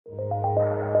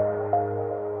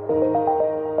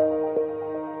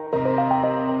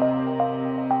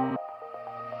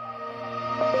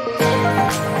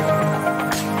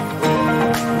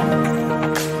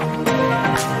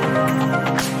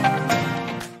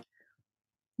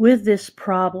With this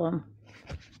problem,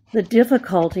 the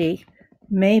difficulty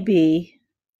may be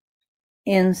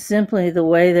in simply the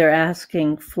way they're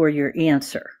asking for your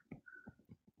answer.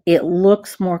 It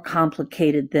looks more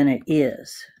complicated than it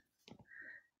is.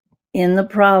 In the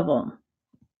problem,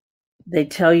 they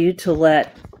tell you to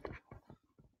let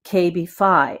k be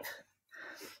 5.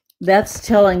 That's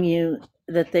telling you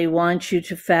that they want you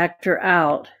to factor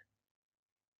out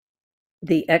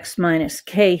the x minus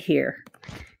k here.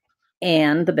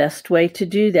 And the best way to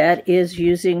do that is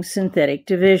using synthetic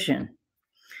division.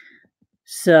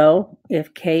 So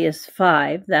if k is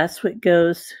 5, that's what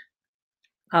goes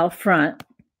out front,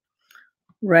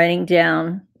 writing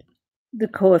down the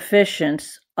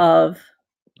coefficients of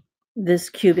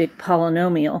this cubic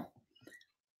polynomial,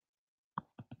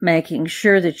 making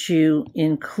sure that you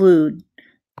include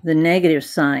the negative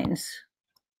signs.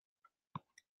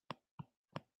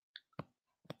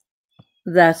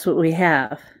 That's what we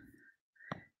have.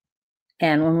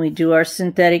 And when we do our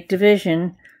synthetic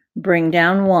division, bring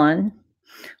down 1.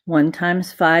 1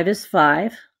 times 5 is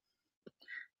 5.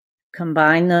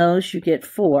 Combine those, you get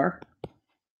 4.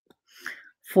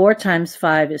 4 times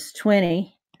 5 is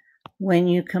 20. When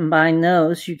you combine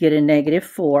those, you get a negative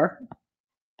 4.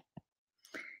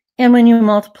 And when you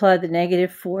multiply the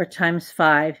negative 4 times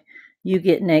 5, you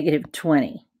get negative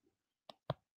 20.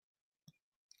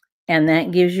 And that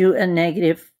gives you a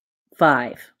negative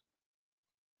 5,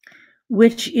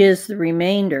 which is the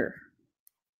remainder.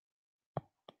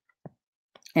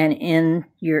 And in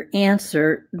your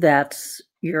answer, that's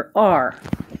your R.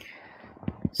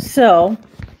 So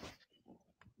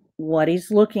what he's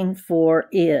looking for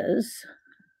is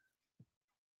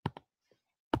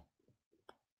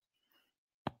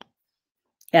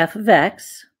f of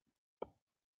x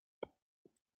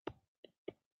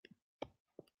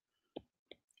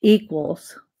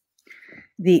equals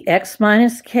the x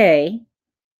minus k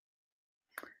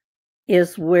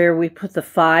is where we put the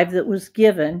 5 that was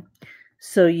given.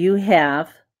 So you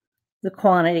have the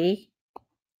quantity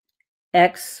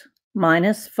x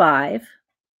minus 5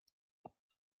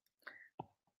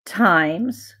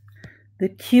 times the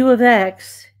q of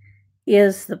x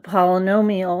is the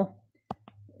polynomial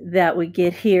that we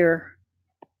get here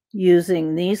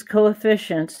using these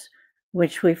coefficients,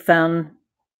 which we found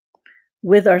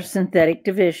with our synthetic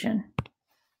division.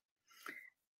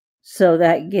 So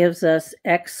that gives us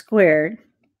x squared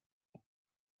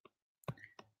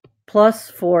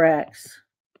plus 4x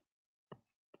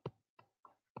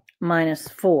minus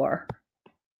 4.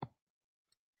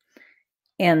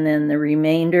 And then the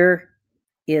remainder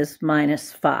is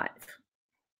minus 5.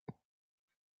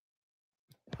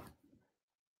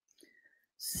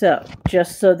 So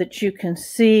just so that you can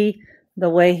see the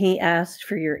way he asked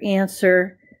for your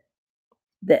answer,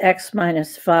 the x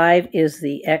minus 5 is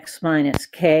the x minus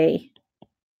k.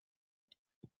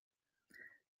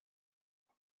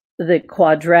 The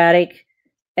quadratic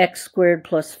x squared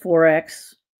plus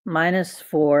 4x minus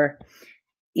 4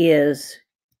 is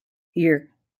your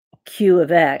q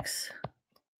of x.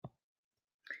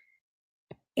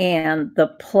 And the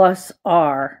plus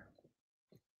r,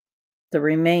 the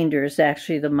remainder, is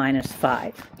actually the minus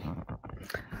 5.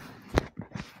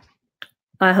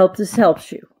 I hope this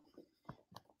helps you.